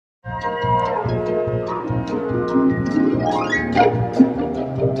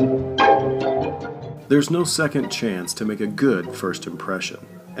There's no second chance to make a good first impression,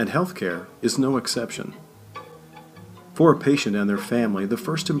 and healthcare is no exception. For a patient and their family, the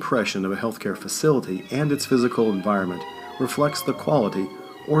first impression of a healthcare facility and its physical environment reflects the quality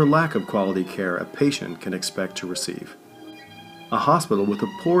or lack of quality care a patient can expect to receive. A hospital with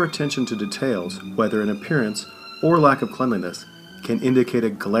a poor attention to details, whether in appearance or lack of cleanliness, can indicate a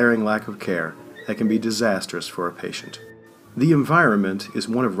glaring lack of care that can be disastrous for a patient. The environment is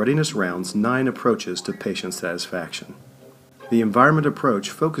one of Readiness Round's 9 approaches to patient satisfaction. The environment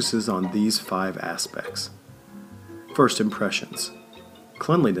approach focuses on these 5 aspects. First impressions: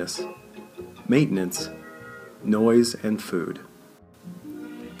 cleanliness, maintenance, noise, and food.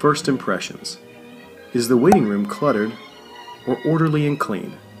 First impressions: is the waiting room cluttered or orderly and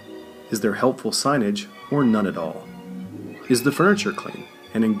clean? Is there helpful signage or none at all? Is the furniture clean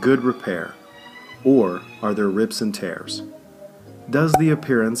and in good repair, or are there rips and tears? Does the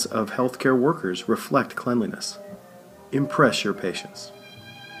appearance of healthcare workers reflect cleanliness? Impress your patients.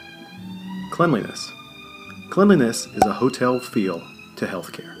 Cleanliness. Cleanliness is a hotel feel to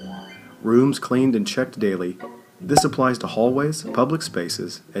healthcare. Rooms cleaned and checked daily. This applies to hallways, public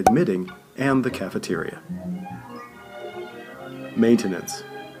spaces, admitting, and the cafeteria. Maintenance.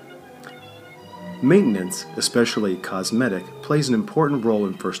 Maintenance, especially cosmetic, plays an important role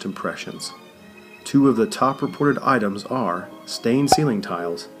in first impressions. 2 of the top reported items are stained ceiling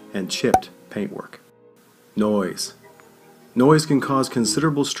tiles and chipped paintwork. Noise. Noise can cause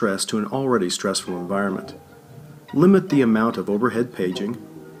considerable stress to an already stressful environment. Limit the amount of overhead paging.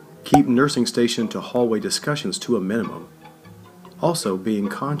 Keep nursing station to hallway discussions to a minimum. Also, being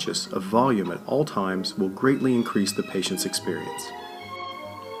conscious of volume at all times will greatly increase the patient's experience.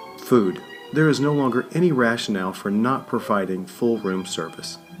 Food. There is no longer any rationale for not providing full room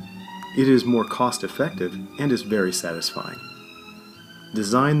service. It is more cost-effective and is very satisfying.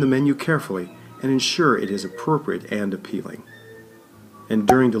 Design the menu carefully and ensure it is appropriate and appealing. And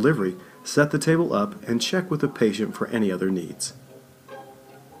during delivery, set the table up and check with the patient for any other needs.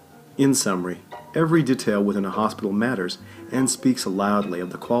 In summary, every detail within a hospital matters and speaks loudly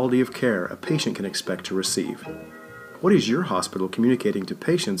of the quality of care a patient can expect to receive. What is your hospital communicating to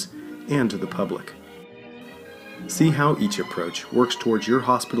patients and to the public? See how each approach works towards your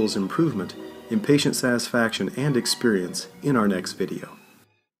hospital's improvement in patient satisfaction and experience in our next video.